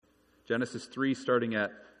Genesis 3, starting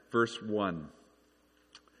at verse 1.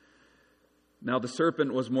 Now the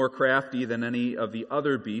serpent was more crafty than any of the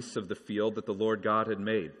other beasts of the field that the Lord God had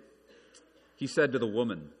made. He said to the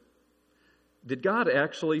woman, "Did God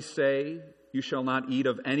actually say, 'You shall not eat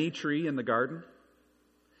of any tree in the garden'?"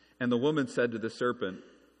 And the woman said to the serpent,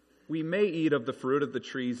 "We may eat of the fruit of the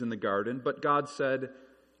trees in the garden, but God said,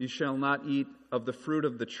 'You shall not eat of the fruit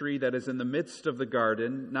of the tree that is in the midst of the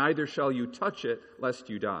garden, neither shall you touch it, lest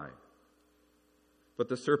you die.' But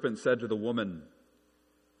the serpent said to the woman,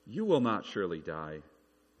 'You will not surely die.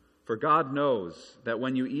 For God knows that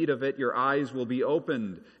when you eat of it, your eyes will be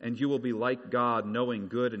opened, and you will be like God, knowing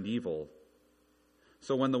good and evil.'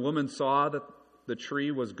 So when the woman saw that the tree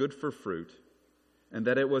was good for fruit, and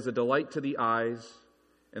that it was a delight to the eyes,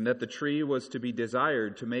 and that the tree was to be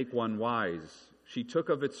desired to make one wise, she took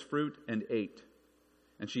of its fruit and ate.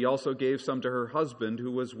 And she also gave some to her husband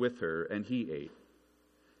who was with her, and he ate.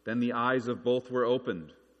 Then the eyes of both were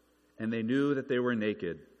opened, and they knew that they were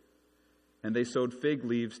naked. And they sewed fig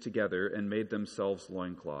leaves together and made themselves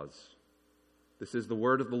loincloths." This is the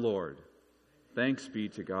word of the Lord. Thanks be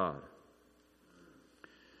to God.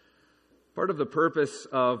 Part of the purpose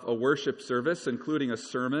of a worship service, including a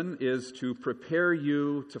sermon, is to prepare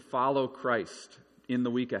you to follow Christ in the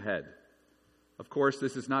week ahead. Of course,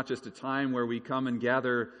 this is not just a time where we come and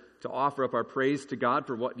gather to offer up our praise to God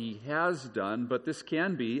for what He has done, but this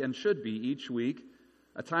can be and should be each week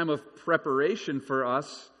a time of preparation for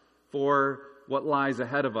us for what lies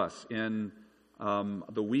ahead of us in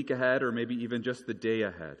the week ahead, or maybe even just the day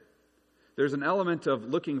ahead. There's an element of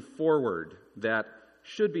looking forward that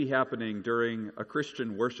should be happening during a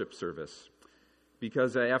Christian worship service.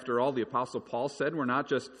 Because after all, the Apostle Paul said we're not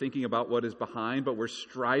just thinking about what is behind, but we're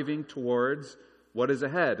striving towards what is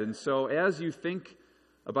ahead. And so as you think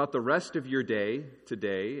about the rest of your day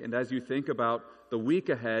today, and as you think about the week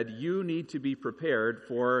ahead, you need to be prepared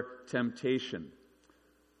for temptation.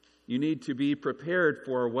 You need to be prepared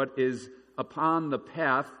for what is upon the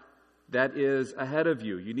path that is ahead of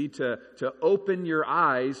you. You need to open your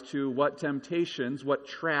eyes to what temptations, what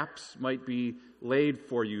traps might be laid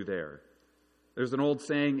for you there. There's an old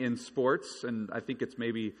saying in sports, and I think it's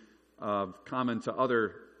maybe common to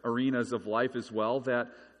other arenas of life as well, that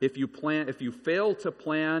if you fail to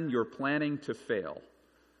plan, you're planning to fail.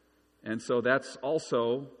 And so that's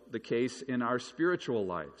also the case in our spiritual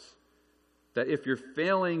lives. That if you're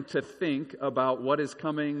failing to think about what is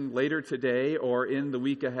coming later today or in the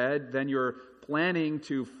week ahead, then you're planning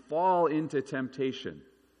to fall into temptation.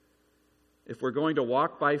 If we're going to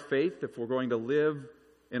walk by faith, if we're going to live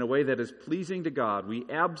in a way that is pleasing to God, we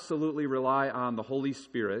absolutely rely on the Holy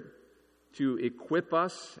Spirit to equip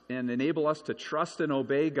us and enable us to trust and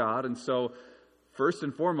obey God. And so, first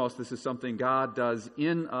and foremost, this is something God does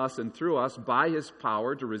in us and through us by His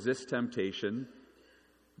power to resist temptation.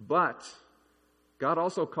 But God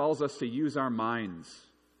also calls us to use our minds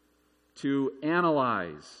to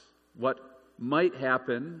analyze what might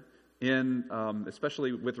happen in,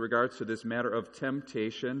 especially with regards to this matter of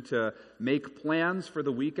temptation, to make plans for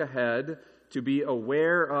the week ahead, to be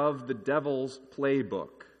aware of the devil's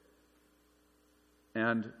playbook.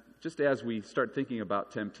 And just as we start thinking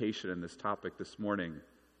about temptation in this topic this morning,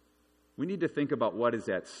 we need to think about what is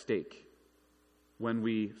at stake when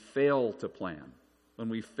we fail to plan, when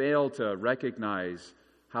we fail to recognize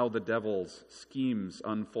how the devil's schemes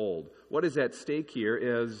unfold. What is at stake here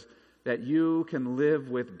is that you can live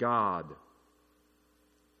with God,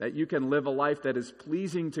 that you can live a life that is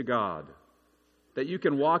pleasing to God, that you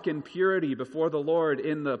can walk in purity before the Lord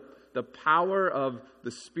in the power of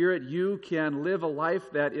the Spirit. You can live a life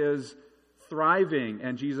that is thriving,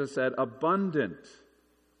 and Jesus said, abundant.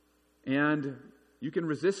 And you can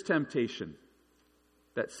resist temptation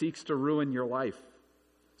that seeks to ruin your life.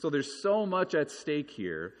 So there's so much at stake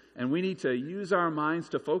here, and we need to use our minds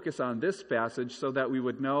to focus on this passage so that we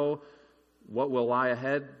would know what will lie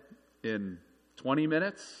ahead in 20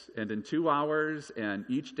 minutes and in 2 hours and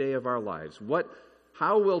each day of our lives.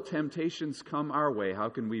 How will temptations come our way? How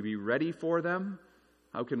can we be ready for them?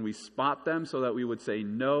 How can we spot them so that we would say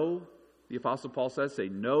no? The Apostle Paul says, say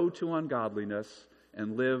no to ungodliness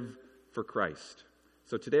and live for Christ.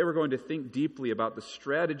 So today we're going to think deeply about the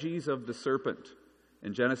strategies of the serpent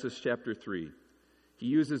in Genesis chapter 3. He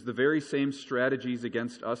uses the very same strategies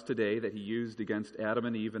against us today that he used against Adam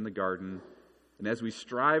and Eve in the garden. And as we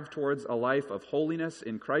strive towards a life of holiness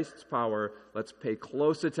in Christ's power, let's pay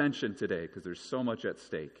close attention today because there's so much at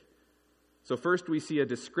stake. So first we see a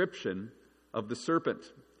description of the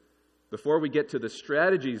serpent. Before we get to the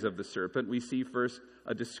strategies of the serpent, we see first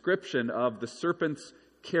a description of the serpent's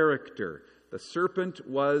character. The serpent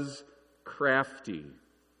was crafty.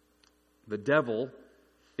 The devil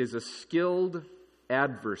is a skilled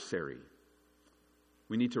adversary.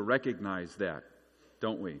 We need to recognize that,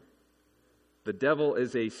 don't we? The devil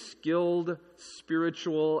is a skilled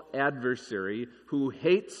spiritual adversary who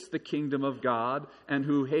hates the kingdom of God and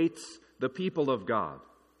who hates the people of God.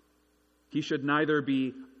 He should neither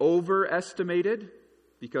be overestimated,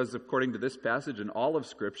 because according to this passage and all of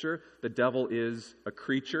Scripture, the devil is a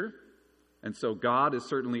creature, and so God is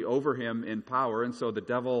certainly over him in power, and so the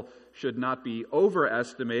devil should not be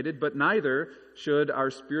overestimated, but neither should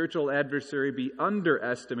our spiritual adversary be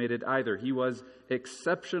underestimated either. He was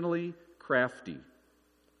exceptionally crafty.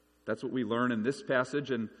 That's what we learn in this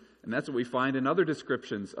passage, and that's what we find in other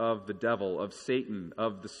descriptions of the devil, of Satan,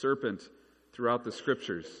 of the serpent throughout the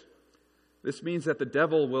Scriptures. This means that the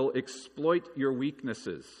devil will exploit your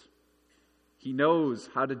weaknesses. He knows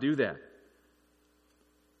how to do that.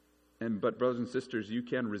 But brothers and sisters, you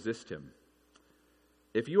can resist him.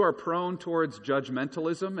 If you are prone towards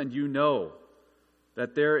judgmentalism and you know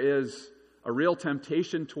that there is a real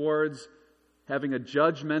temptation towards having a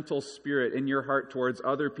judgmental spirit in your heart towards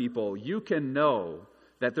other people, you can know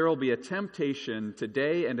that there will be a temptation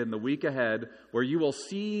today and in the week ahead where you will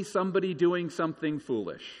see somebody doing something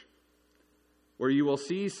foolish, where you will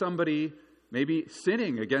see somebody maybe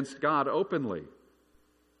sinning against God openly.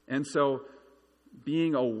 And so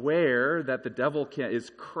being aware that the devil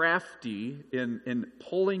is crafty in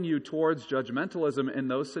pulling you towards judgmentalism in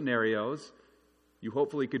those scenarios, you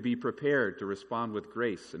hopefully could be prepared to respond with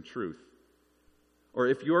grace and truth. Or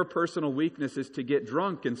if your personal weakness is to get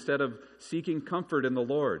drunk instead of seeking comfort in the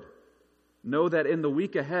Lord, know that in the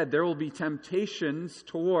week ahead there will be temptations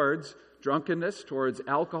towards drunkenness, towards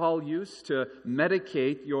alcohol use, to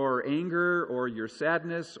medicate your anger or your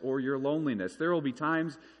sadness or your loneliness. There will be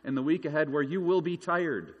times in the week ahead where you will be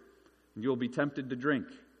tired and you'll be tempted to drink,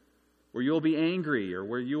 where you'll be angry or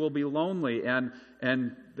where you will be lonely, and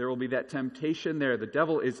there will be that temptation there. The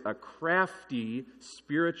devil is a crafty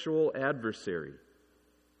spiritual adversary.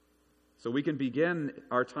 So we can begin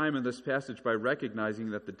our time in this passage by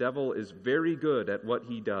recognizing that the devil is very good at what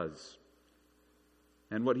he does.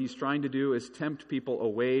 And what he's trying to do is tempt people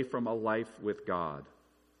away from a life with God.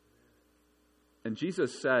 And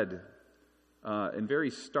Jesus said in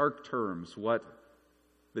very stark terms what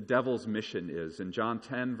the devil's mission is. In John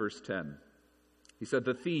 10, verse 10, he said,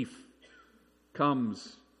 "The thief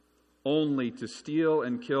comes only to steal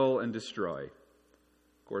and kill and destroy."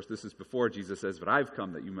 Of course, this is before Jesus says, "But I've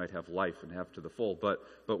come that you might have life and have to the full." But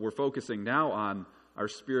we're focusing now on our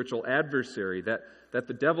spiritual adversary, that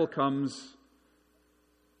the devil comes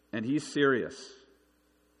and he's serious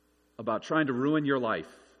about trying to ruin your life,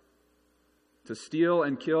 to steal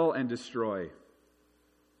and kill and destroy.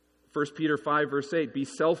 1 Peter 5, verse 8, be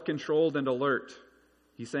self-controlled and alert.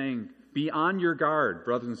 He's saying, be on your guard,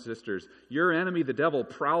 brothers and sisters. Your enemy, the devil,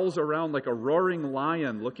 prowls around like a roaring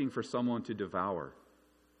lion looking for someone to devour.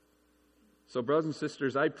 So, brothers and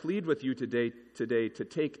sisters, I plead with you today to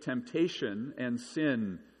take temptation and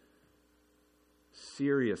sin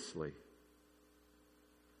seriously,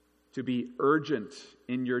 to be urgent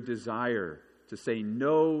in your desire to say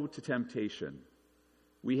no to temptation.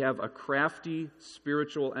 We have a crafty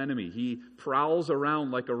spiritual enemy. He prowls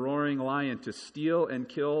around like a roaring lion to steal and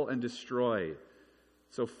kill and destroy.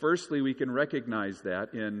 So firstly, we can recognize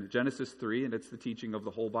that in Genesis 3, and it's the teaching of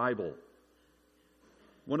the whole Bible.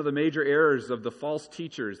 One of the major errors of the false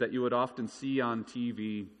teachers that you would often see on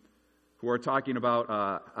TV who are talking about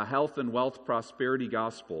a health and wealth prosperity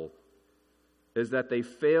gospel is that they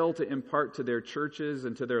fail to impart to their churches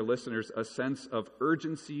and to their listeners a sense of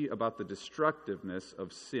urgency about the destructiveness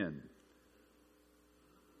of sin.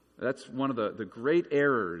 That's one of the great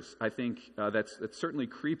errors, I think, that's certainly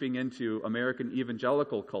creeping into American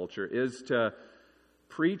evangelical culture, is to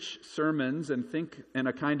preach sermons and think in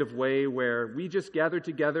a kind of way where we just gather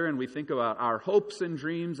together and we think about our hopes and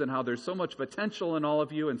dreams and how there's so much potential in all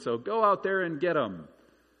of you, and so go out there and get them,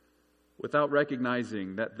 without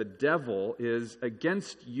recognizing that the devil is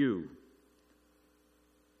against you.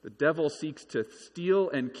 The devil seeks to steal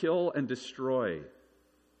and kill and destroy,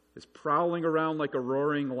 is prowling around like a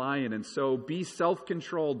roaring lion, and so be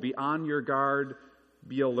self-controlled, be on your guard,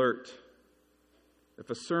 be alert. If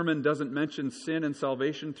a sermon doesn't mention sin and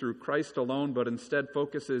salvation through Christ alone, but instead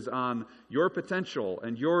focuses on your potential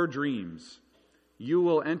and your dreams, you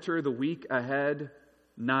will enter the week ahead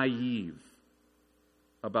naive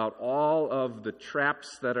about all of the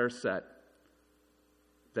traps that are set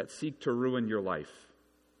that seek to ruin your life.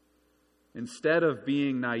 Instead of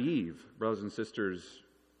being naive, brothers and sisters,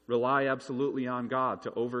 rely absolutely on God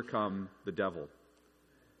to overcome the devil.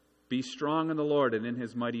 Be strong in the Lord and in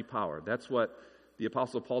His mighty power. That's what The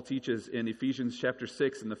Apostle Paul teaches in Ephesians chapter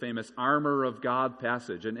 6 in the famous armor of God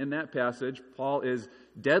passage. And in that passage, Paul is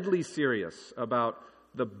deadly serious about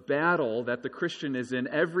the battle that the Christian is in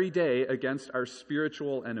every day against our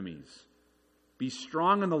spiritual enemies. Be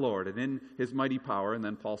strong in the Lord and in His mighty power. And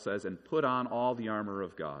then Paul says, and put on all the armor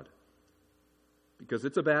of God. Because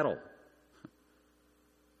it's a battle.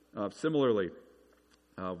 Similarly,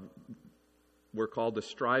 we're called to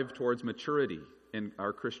strive towards maturity in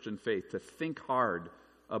our Christian faith, to think hard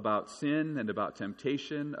about sin and about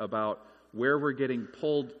temptation, about where we're getting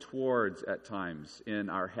pulled towards at times in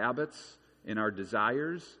our habits, in our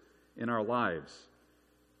desires, in our lives.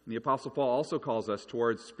 And the Apostle Paul also calls us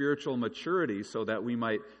towards spiritual maturity so that we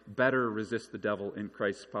might better resist the devil in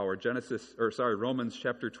Christ's power. Romans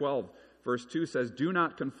chapter 12, verse 2 says, do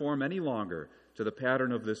not conform any longer to the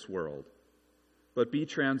pattern of this world, but be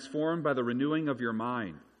transformed by the renewing of your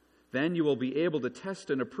mind. Then you will be able to test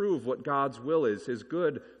and approve what God's will is, His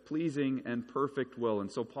good, pleasing, and perfect will. And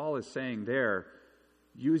so Paul is saying there,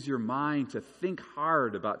 use your mind to think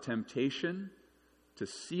hard about temptation, to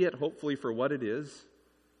see it hopefully for what it is.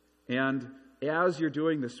 And as you're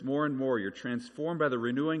doing this more and more, you're transformed by the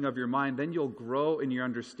renewing of your mind, then you'll grow in your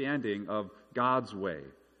understanding of God's way.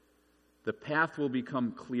 The path will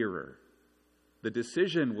become clearer. The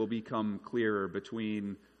decision will become clearer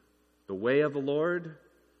between the way of the Lord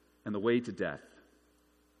and the way to death.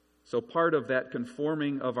 So part of that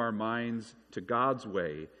conforming of our minds to God's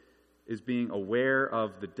way is being aware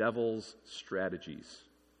of the devil's strategies.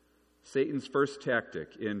 Satan's first tactic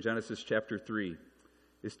in Genesis chapter 3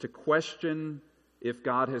 is to question if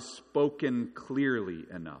God has spoken clearly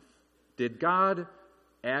enough. Did God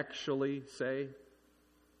actually say?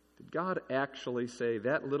 Did God actually say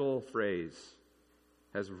that little phrase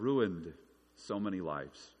has ruined so many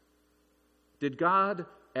lives? Did God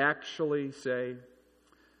actually say?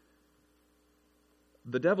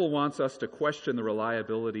 The devil wants us to question the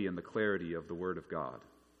reliability and the clarity of the Word of God.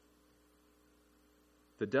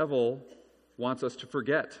 The devil wants us to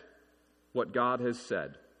forget what God has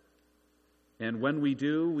said. And when we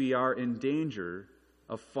do, we are in danger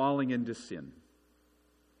of falling into sin.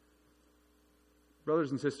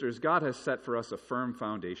 Brothers and sisters, God has set for us a firm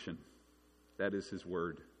foundation. That is His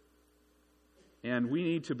Word. And we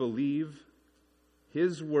need to believe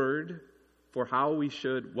His Word for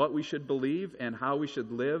what we should believe and how we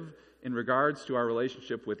should live in regards to our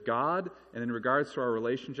relationship with God and in regards to our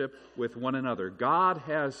relationship with one another. God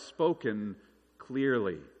has spoken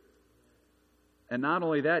clearly. And not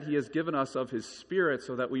only that, He has given us of His Spirit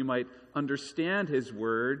so that we might understand His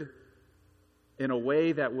Word in a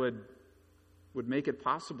way that would make it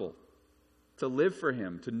possible to live for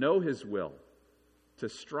Him, to know His will, to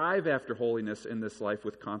strive after holiness in this life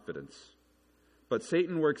with confidence. But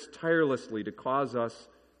Satan works tirelessly to cause us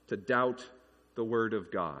to doubt the Word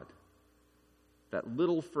of God. That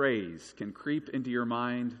little phrase can creep into your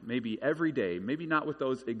mind maybe every day, maybe not with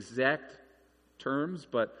those exact terms,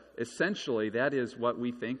 but essentially that is what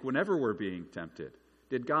we think whenever we're being tempted.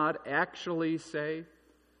 Did God actually say?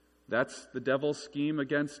 That's the devil's scheme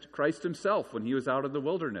against Christ Himself when He was out in the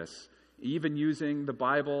wilderness, even using the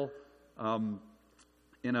Bible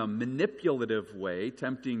in a manipulative way,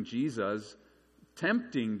 tempting Jesus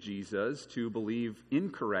to believe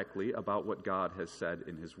incorrectly about what God has said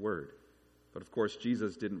in His Word. But of course,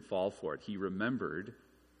 Jesus didn't fall for it. He remembered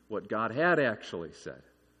what God had actually said.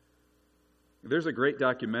 There's a great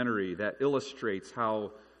documentary that illustrates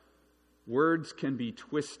how words can be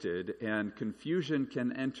twisted and confusion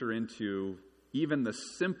can enter into even the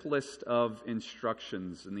simplest of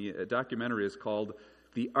instructions. And the documentary is called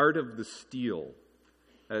The Art of the Steal.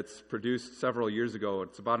 It's produced several years ago.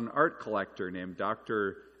 It's about an art collector named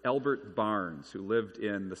Dr. Albert Barnes, who lived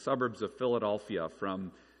in the suburbs of Philadelphia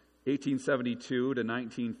from 1872 to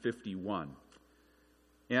 1951.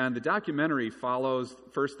 And the documentary follows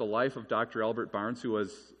first the life of Dr. Albert Barnes, who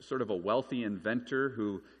was sort of a wealthy inventor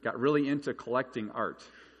who got really into collecting art.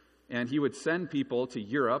 And he would send people to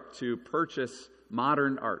Europe to purchase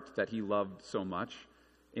modern art that he loved so much,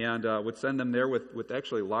 and would send them there with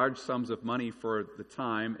actually large sums of money for the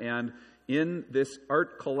time. And in this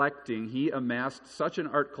art collecting, he amassed such an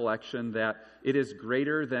art collection that it is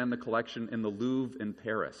greater than the collection in the Louvre in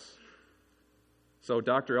Paris. So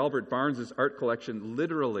Dr. Albert Barnes' art collection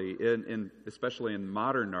literally, especially in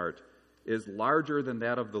modern art, is larger than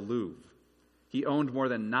that of the Louvre. He owned more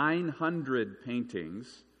than 900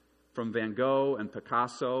 paintings from Van Gogh and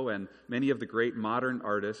Picasso and many of the great modern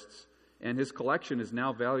artists, and his collection is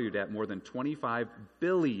now valued at more than $25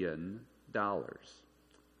 billion.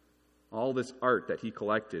 All this art that he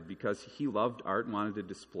collected because he loved art and wanted to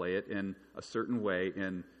display it in a certain way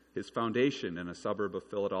in his foundation in a suburb of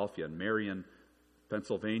Philadelphia, in Marion,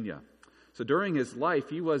 Pennsylvania. So during his life,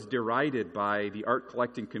 he was derided by the art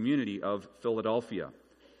collecting community of Philadelphia.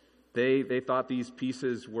 They thought these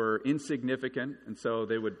pieces were insignificant, and so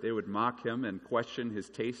they would mock him and question his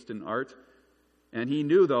taste in art. And he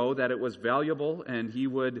knew, though, that it was valuable, and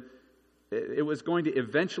it was going to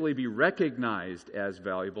eventually be recognized as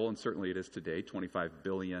valuable, and certainly it is today, $25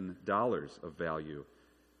 billion of value.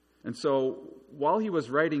 And so while he was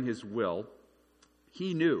writing his will,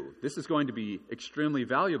 he knew this is going to be extremely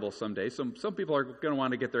valuable someday. Some people are going to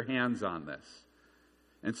want to get their hands on this.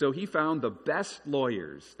 And so he found the best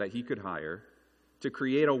lawyers that he could hire to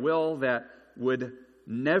create a will that would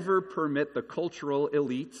never permit the cultural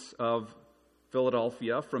elites of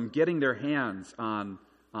Philadelphia from getting their hands on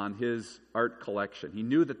his art collection. He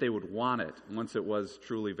knew that they would want it once it was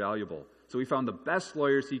truly valuable. So he found the best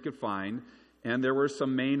lawyers he could find, and there were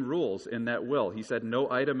some main rules in that will. He said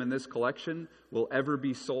no item in this collection will ever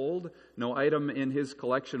be sold. No item in his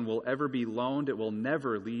collection will ever be loaned. It will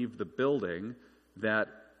never leave the building that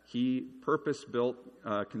he purpose-built,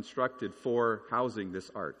 constructed for housing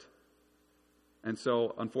this art. And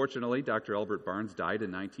so, unfortunately, Dr. Albert Barnes died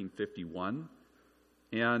in 1951.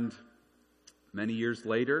 And many years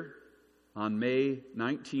later, on May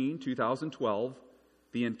 19, 2012,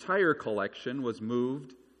 the entire collection was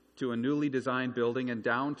moved to a newly designed building in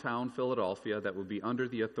downtown Philadelphia that would be under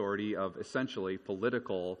the authority of essentially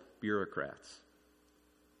political bureaucrats.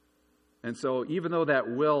 And so even though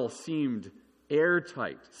that will seemed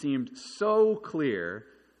airtight, seemed so clear,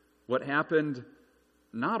 what happened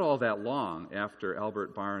not all that long after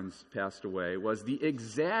Albert Barnes passed away was the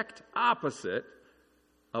exact opposite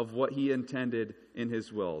of what he intended in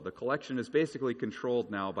his will. The collection is basically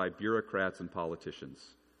controlled now by bureaucrats and politicians.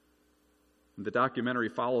 And the documentary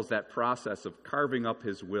follows that process of carving up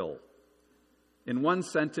his will. In one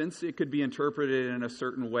sentence, it could be interpreted in a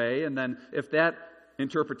certain way, and then if that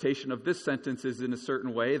interpretation of this sentence is in a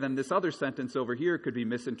certain way, then this other sentence over here could be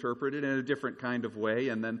misinterpreted in a different kind of way,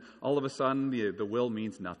 and then all of a sudden the will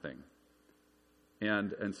means nothing.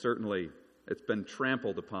 And certainly it's been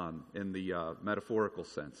trampled upon in the metaphorical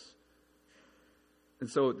sense. And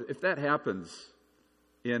so if that happens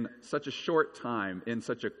in such a short time, in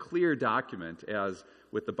such a clear document as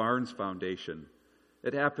with the Barnes Foundation,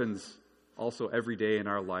 it happens also every day in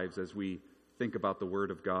our lives as we think about the Word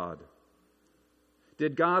of God.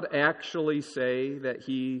 Did God actually say that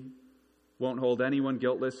He won't hold anyone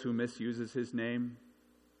guiltless who misuses His name?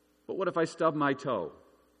 But what if I stub my toe?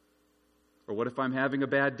 Or what if I'm having a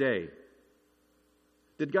bad day?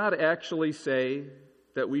 Did God actually say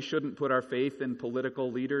that we shouldn't put our faith in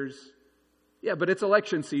political leaders? Yeah, but it's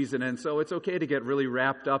election season, and so it's okay to get really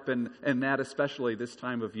wrapped up in that, especially this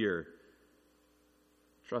time of year.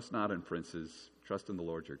 Trust not in princes, trust in the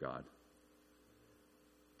Lord your God.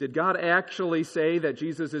 Did God actually say that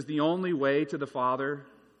Jesus is the only way to the Father?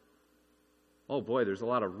 Oh boy, there's a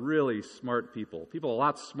lot of really smart people a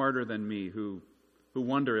lot smarter than me who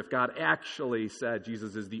wonder if God actually said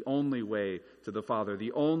Jesus is the only way to the Father,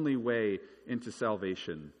 the only way into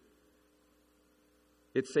salvation.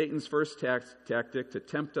 It's Satan's first tactic to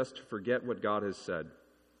tempt us to forget what God has said,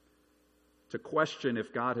 to question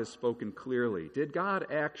if God has spoken clearly. Did God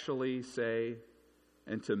actually say?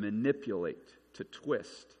 And to manipulate, to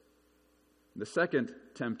twist. The second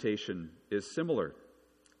temptation is similar.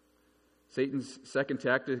 Satan's second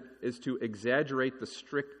tactic is to exaggerate the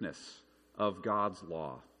strictness of God's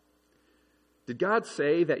law. Did God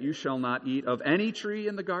say that you shall not eat of any tree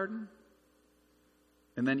in the garden?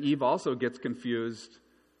 And then Eve also gets confused,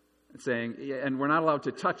 saying, and we're not allowed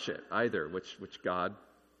to touch it either, which God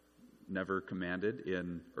never commanded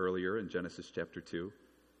earlier in Genesis chapter 2.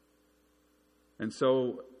 And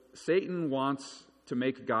so Satan wants to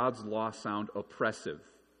make God's law sound oppressive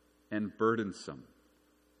and burdensome.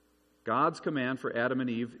 God's command for Adam and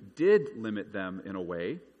Eve did limit them in a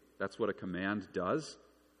way. That's what a command does.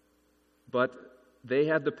 But they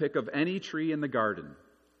had the pick of any tree in the garden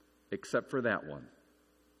except for that one.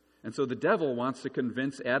 And so the devil wants to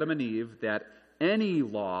convince Adam and Eve that any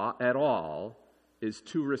law at all is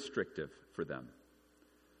too restrictive for them.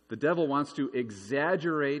 The devil wants to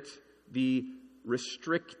exaggerate the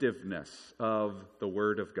restrictiveness of the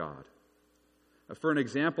Word of God. For an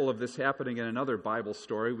example of this happening in another Bible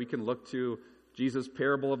story, we can look to Jesus'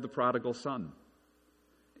 parable of the prodigal son.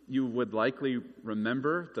 You would likely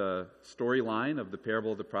remember the storyline of the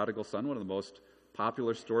parable of the prodigal son, one of the most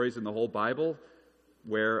popular stories in the whole Bible,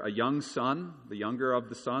 where a young son, the younger of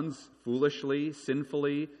the sons, foolishly,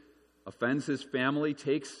 sinfully offends his family,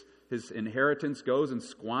 takes his inheritance, goes and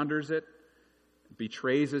squanders it.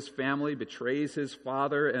 betrays his family, betrays his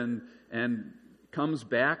father, and comes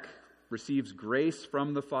back, receives grace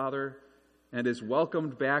from the Father, and is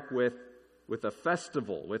welcomed back with a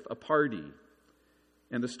festival, with a party.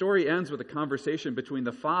 And the story ends with a conversation between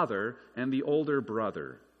the father and the older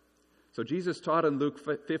brother. So Jesus taught in Luke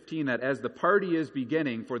 15 that as the party is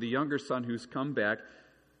beginning for the younger son who's come back,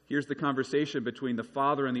 here's the conversation between the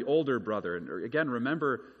father and the older brother. And again,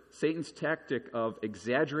 remember Satan's tactic of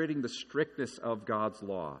exaggerating the strictness of God's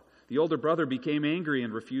law. The older brother became angry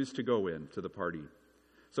and refused to go in to the party.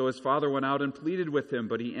 So his father went out and pleaded with him,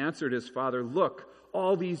 but he answered his father, "Look,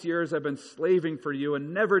 all these years I've been slaving for you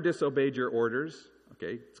and never disobeyed your orders."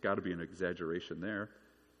 Okay, it's got to be an exaggeration there.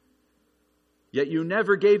 "Yet you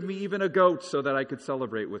never gave me even a goat so that I could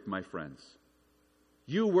celebrate with my friends.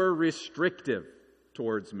 You were restrictive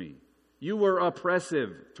towards me. You were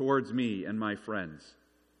oppressive towards me and my friends.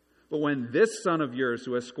 But when this son of yours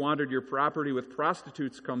who has squandered your property with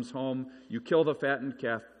prostitutes comes home, you kill the fattened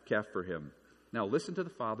calf for him." Now listen to the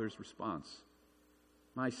father's response.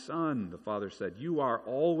 "My son," the father said, "you are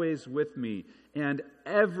always with me, and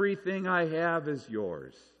everything I have is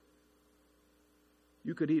yours.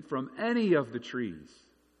 You could eat from any of the trees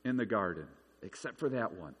in the garden, except for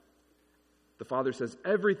that one." The father says,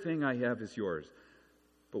 "Everything I have is yours.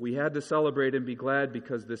 But we had to celebrate and be glad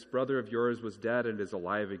because this brother of yours was dead and is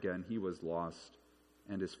alive again. He was lost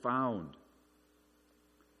and is found."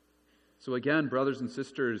 So again, brothers and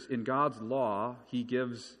sisters, in God's law, He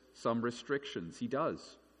gives some restrictions. He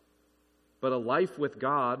does. But a life with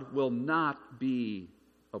God will not be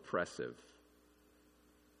oppressive.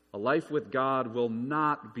 A life with God will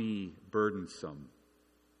not be burdensome.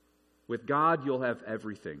 With God, you'll have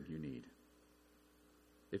everything you need.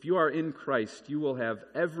 If you are in Christ, you will have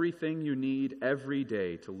everything you need every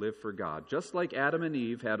day to live for God. Just like Adam and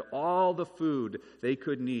Eve had all the food they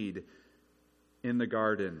could need in the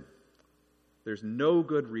garden. There's no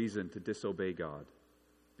good reason to disobey God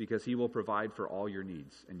because He will provide for all your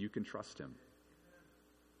needs and you can trust Him.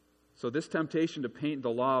 So this temptation to paint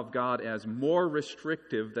the law of God as more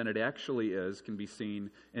restrictive than it actually is can be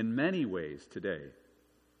seen in many ways today.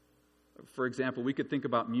 For example, we could think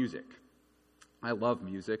about music. I love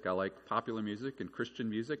music. I like popular music and Christian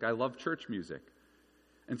music. I love church music.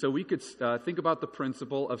 And so we could think about the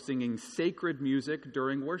principle of singing sacred music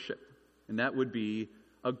during worship. And that would be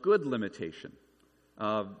a good limitation.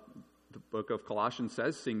 The book of Colossians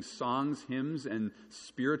says, sing songs, hymns, and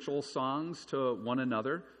spiritual songs to one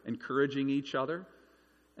another, encouraging each other.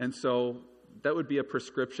 And so that would be a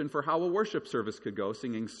prescription for how a worship service could go,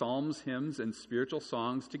 singing psalms, hymns, and spiritual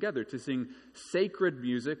songs together, to sing sacred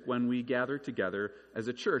music when we gather together as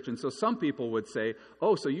a church. And so some people would say,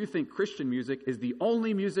 oh, so you think Christian music is the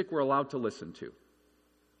only music we're allowed to listen to?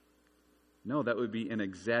 No, that would be an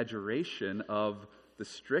exaggeration of the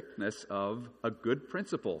strictness of a good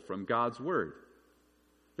principle from God's Word.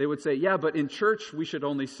 They would say, yeah, but in church we should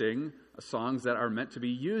only sing songs that are meant to be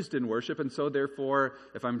used in worship, and so therefore,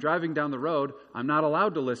 if I'm driving down the road, I'm not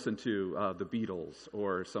allowed to listen to the Beatles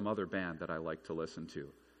or some other band that I like to listen to.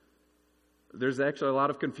 There's actually a lot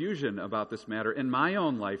of confusion about this matter. In my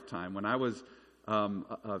own lifetime, when I was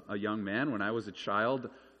a young man, when I was a child,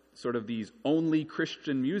 sort of these only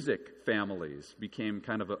Christian music families became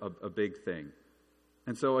kind of a big thing.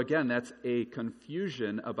 And so again, that's a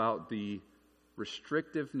confusion about the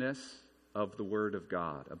restrictiveness of the Word of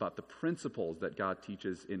God, about the principles that God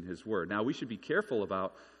teaches in His Word. Now, we should be careful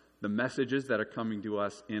about the messages that are coming to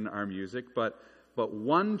us in our music, but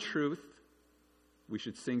one truth, we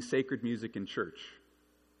should sing sacred music in church.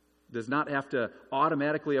 Does not have to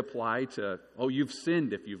automatically apply to, oh, you've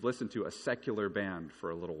sinned if you've listened to a secular band for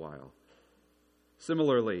a little while.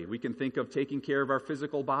 Similarly, we can think of taking care of our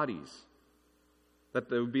physical bodies. That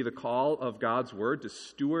there would be the call of God's Word to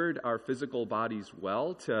steward our physical bodies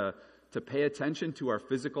well, to pay attention to our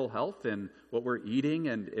physical health and what we're eating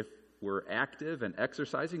and if we're active and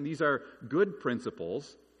exercising. These are good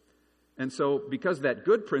principles. And so because that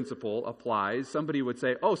good principle applies, somebody would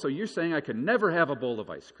say, oh, so you're saying I can never have a bowl of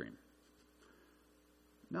ice cream?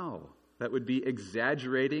 No, that would be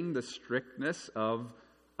exaggerating the strictness of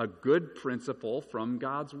a good principle from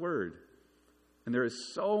God's Word. And there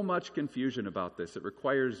is so much confusion about this. It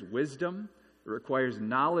requires wisdom. It requires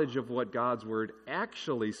knowledge of what God's Word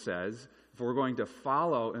actually says if we're going to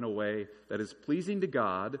follow in a way that is pleasing to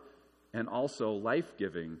God and also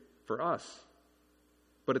life-giving for us.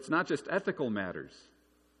 But it's not just ethical matters.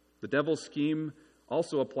 The devil's scheme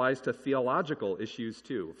also applies to theological issues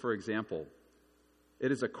too. For example,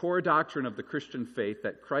 it is a core doctrine of the Christian faith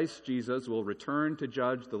that Christ Jesus will return to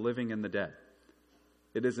judge the living and the dead.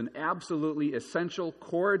 It is an absolutely essential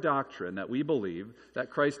core doctrine that we believe that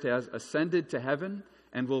Christ has ascended to heaven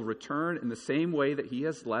and will return in the same way that he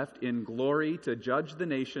has left, in glory to judge the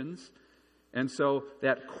nations. And so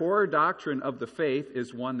that core doctrine of the faith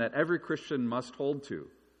is one that every Christian must hold to.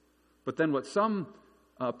 But then what some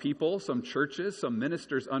people, some churches, some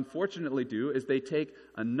ministers unfortunately do is they take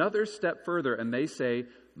another step further and they say,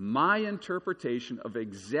 my interpretation of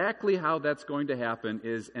exactly how that's going to happen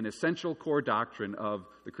is an essential core doctrine of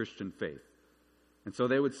the Christian faith. And so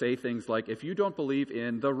they would say things like, if you don't believe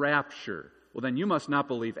in the rapture, well, then you must not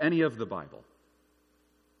believe any of the Bible.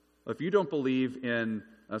 If you don't believe in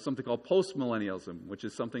something called postmillennialism, which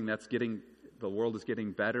is something that's the world is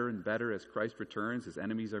getting better and better as Christ returns, his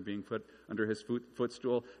enemies are being put under his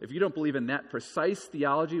footstool. If you don't believe in that precise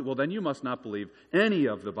theology, well, then you must not believe any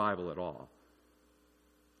of the Bible at all.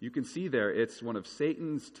 You can see there, it's one of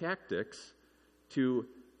Satan's tactics to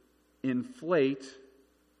inflate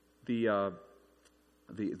the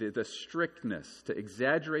strictness, to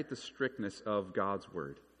exaggerate the strictness of God's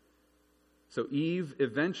word. So Eve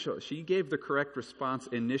eventually, she gave the correct response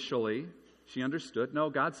initially. She understood, no,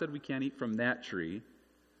 God said we can't eat from that tree.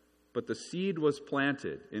 But the seed was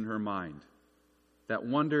planted in her mind that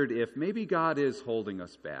wondered if maybe God is holding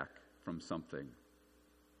us back from something.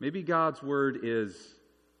 Maybe God's word is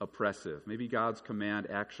oppressive. Maybe God's command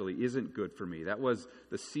actually isn't good for me. That was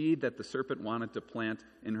the seed that the serpent wanted to plant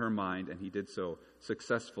in her mind, and he did so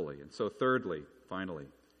successfully. And so thirdly, finally,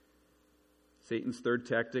 Satan's third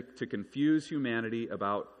tactic, to confuse humanity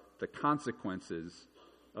about the consequences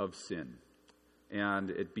of sin. And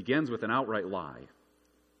it begins with an outright lie.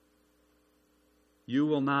 You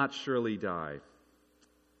will not surely die,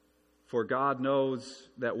 for God knows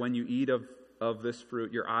that when you eat of this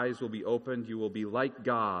fruit, your eyes will be opened. You will be like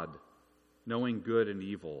God, knowing good and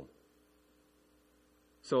evil.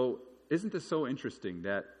 So, isn't this so interesting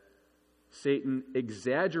that Satan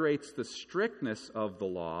exaggerates the strictness of the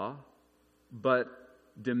law, but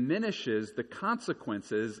diminishes the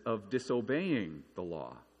consequences of disobeying the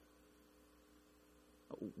law?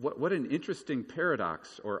 What an interesting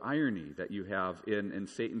paradox or irony that you have in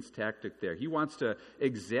Satan's tactic there. He wants to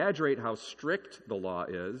exaggerate how strict the law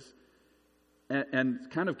is, and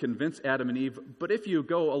kind of convince Adam and Eve, but if you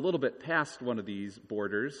go a little bit past one of these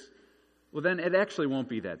borders, well, then it actually won't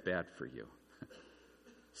be that bad for you.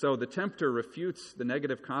 So the tempter refutes the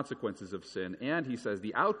negative consequences of sin, and he says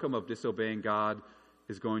the outcome of disobeying God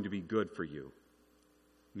is going to be good for you.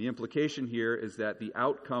 And the implication here is that the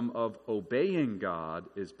outcome of obeying God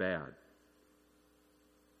is bad.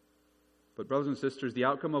 But brothers and sisters, the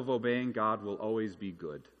outcome of obeying God will always be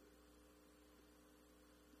good.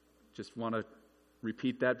 Just want to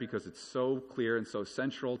repeat that because it's so clear and so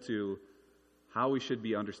central to how we should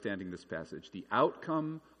be understanding this passage. The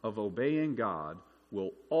outcome of obeying God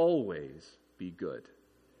will always be good.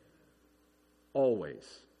 Always.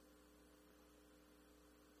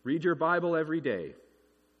 Read your Bible every day,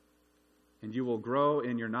 and you will grow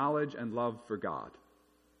in your knowledge and love for God.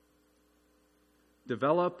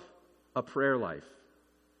 Develop a prayer life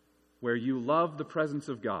where you love the presence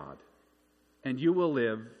of God, and you will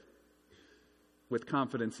live with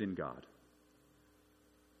confidence in God.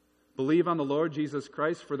 Believe on the Lord Jesus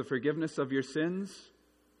Christ for the forgiveness of your sins,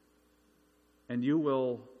 and you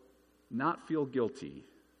will not feel guilty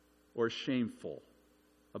or shameful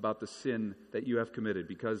about the sin that you have committed,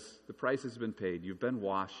 because the price has been paid. You've been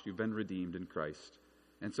washed. You've been redeemed in Christ.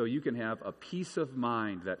 And so you can have a peace of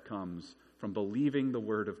mind that comes from believing the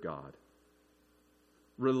Word of God.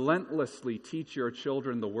 Relentlessly teach your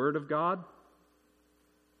children the Word of God,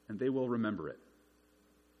 and they will remember it.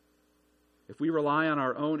 If we rely on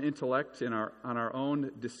our own intellect and on our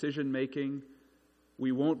own decision-making,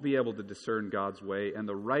 we won't be able to discern God's way, and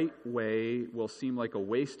the right way will seem like a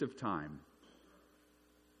waste of time.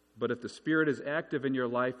 But if the Spirit is active in your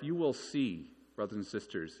life, you will see, brothers and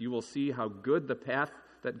sisters, you will see how good the path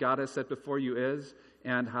that God has set before you is,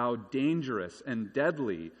 and how dangerous and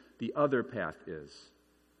deadly the other path is.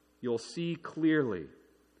 You'll see clearly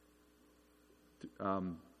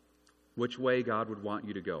which way God would want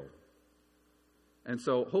you to go. And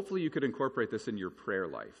so hopefully you could incorporate this in your prayer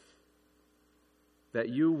life, that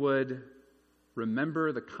you would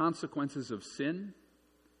remember the consequences of sin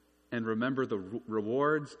and remember the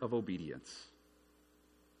rewards of obedience.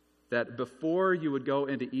 That before you would go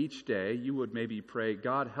into each day, you would maybe pray,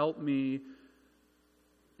 God, help me,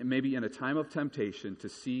 and maybe in a time of temptation, to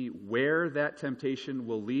see where that temptation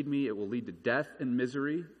will lead me. It will lead to death and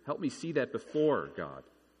misery. Help me see that before, God.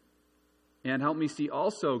 And help me see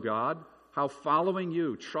also, God, how following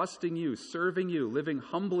you, trusting you, serving you, living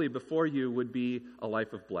humbly before you would be a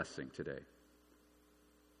life of blessing today.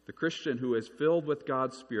 The Christian who is filled with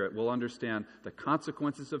God's Spirit will understand the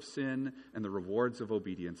consequences of sin and the rewards of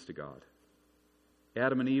obedience to God.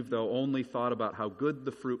 Adam and Eve, though, only thought about how good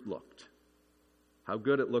the fruit looked, how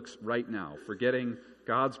good it looks right now, forgetting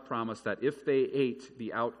God's promise that if they ate,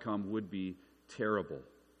 the outcome would be terrible.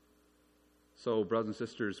 So, brothers and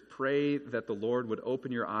sisters, pray that the Lord would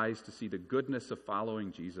open your eyes to see the goodness of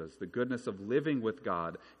following Jesus, the goodness of living with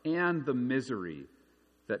God, and the misery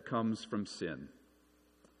that comes from sin.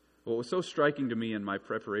 What was so striking to me in my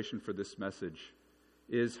preparation for this message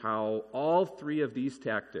is how all three of these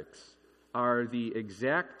tactics are the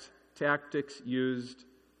exact tactics used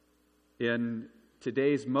in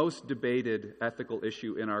today's most debated ethical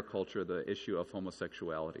issue in our culture, the issue of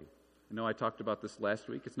homosexuality. I know I talked about this last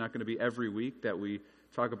week. It's not going to be every week that we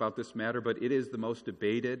talk about this matter, but it is the most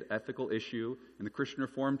debated ethical issue in the Christian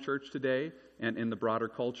Reformed Church today and in the broader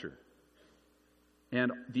culture.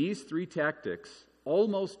 And these three tactics,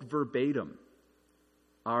 almost verbatim,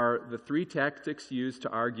 are the three tactics used to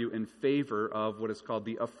argue in favor of what is called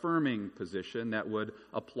the affirming position that would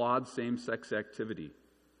applaud same-sex activity.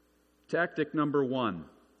 Tactic number one,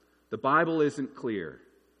 the Bible isn't clear.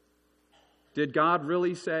 Did God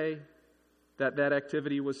really say that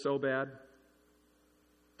activity was so bad?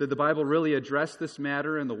 Did the Bible really address this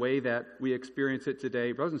matter in the way that we experience it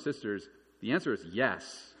today? Brothers and sisters, the answer is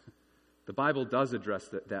yes. The Bible does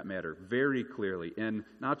address that matter very clearly in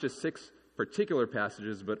not just 6 particular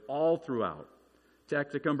passages, but all throughout.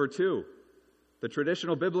 Tactic number two, the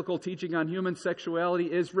traditional biblical teaching on human sexuality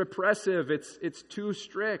is repressive. It's too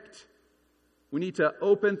strict. We need to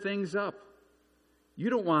open things up. You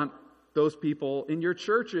don't want those people in your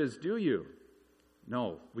churches, do you?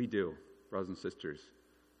 No, we do, brothers and sisters.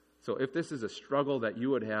 So if this is a struggle that you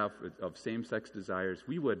would have of same-sex desires,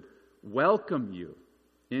 we would welcome you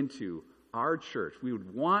into our church. We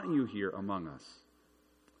would want you here among us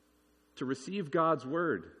to receive God's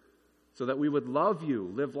word so that we would love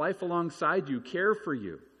you, live life alongside you, care for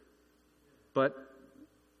you. But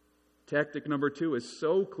tactic number two is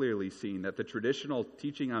so clearly seen that the traditional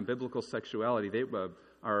teaching on biblical sexuality,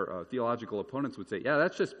 our theological opponents would say, yeah,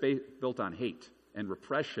 that's just built on hate and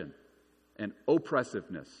repression and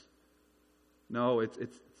oppressiveness. No,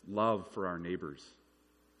 it's love for our neighbors,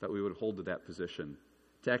 that we would hold to that position.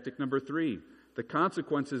 Tactic number three, the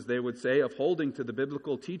consequences, they would say, of holding to the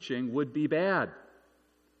biblical teaching would be bad.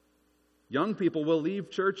 Young people will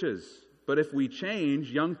leave churches, but if we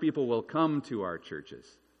change, young people will come to our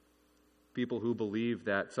churches. People who believe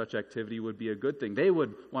that such activity would be a good thing, they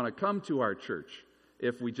would want to come to our church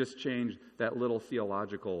if we just changed that little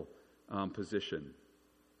theological position.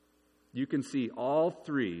 You can see all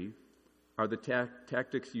three are the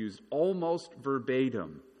tactics used almost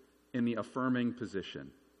verbatim in the affirming position.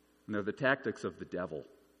 And they're the tactics of the devil.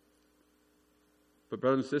 But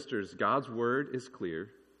brothers and sisters, God's word is clear.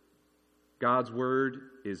 God's word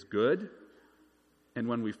is good. And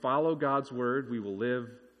when we follow God's word, we will live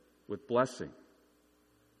with blessing.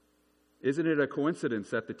 Isn't it a coincidence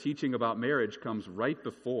that the teaching about marriage comes right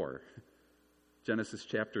before Genesis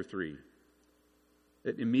chapter 3?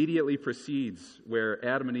 It immediately precedes where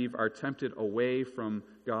Adam and Eve are tempted away from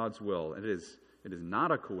God's will. It is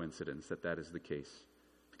not a coincidence that is the case,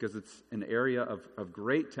 because it's an area of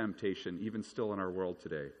great temptation, even still in our world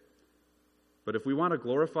today. But if we want to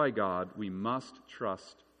glorify God, we must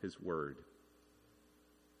trust His Word.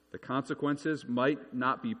 The consequences might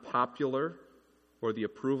not be popular or the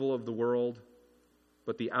approval of the world,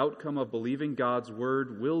 but the outcome of believing God's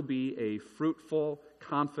Word will be a fruitful,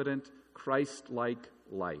 confident, Christ-like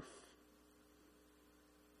life.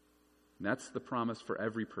 And that's the promise for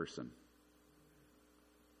every person.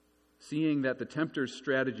 Seeing that the tempter's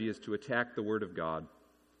strategy is to attack the Word of God,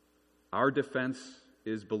 our defense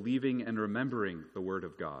is believing and remembering the Word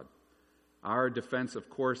of God. Our defense, of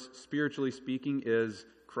course, spiritually speaking, is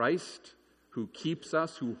Christ, who keeps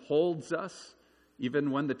us, who holds us.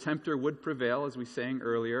 Even when the tempter would prevail, as we sang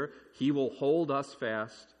earlier, He will hold us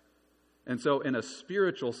fast. And so in a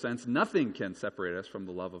spiritual sense, nothing can separate us from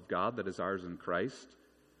the love of God that is ours in Christ.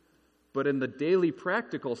 But in the daily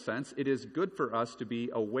practical sense, it is good for us to be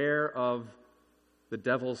aware of the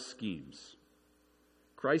devil's schemes.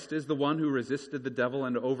 Christ is the one who resisted the devil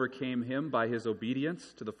and overcame him by His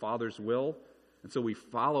obedience to the Father's will. And so we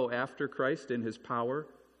follow after Christ in His power.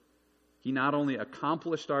 He not only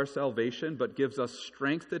accomplished our salvation, but gives us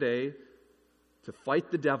strength today to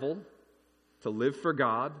fight the devil, to live for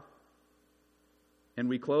God. And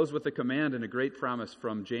we close with a command and a great promise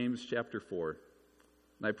from James chapter 4.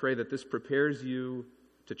 And I pray that this prepares you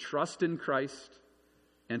to trust in Christ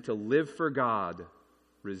and to live for God,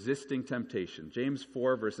 resisting temptation. James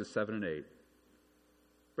 4, verses 7 and 8.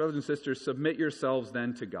 Brothers and sisters, submit yourselves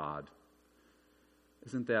then to God.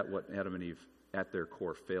 Isn't that what Adam and Eve at their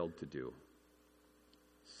core failed to do?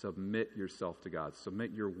 Submit yourself to God.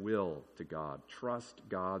 Submit your will to God. Trust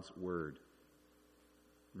God's word.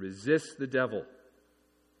 Resist the devil.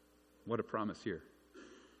 What a promise here.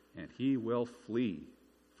 And he will flee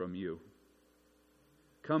from you.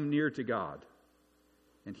 Come near to God,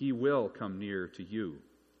 and he will come near to you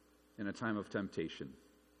in a time of temptation.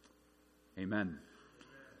 Amen.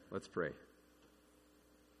 Let's pray.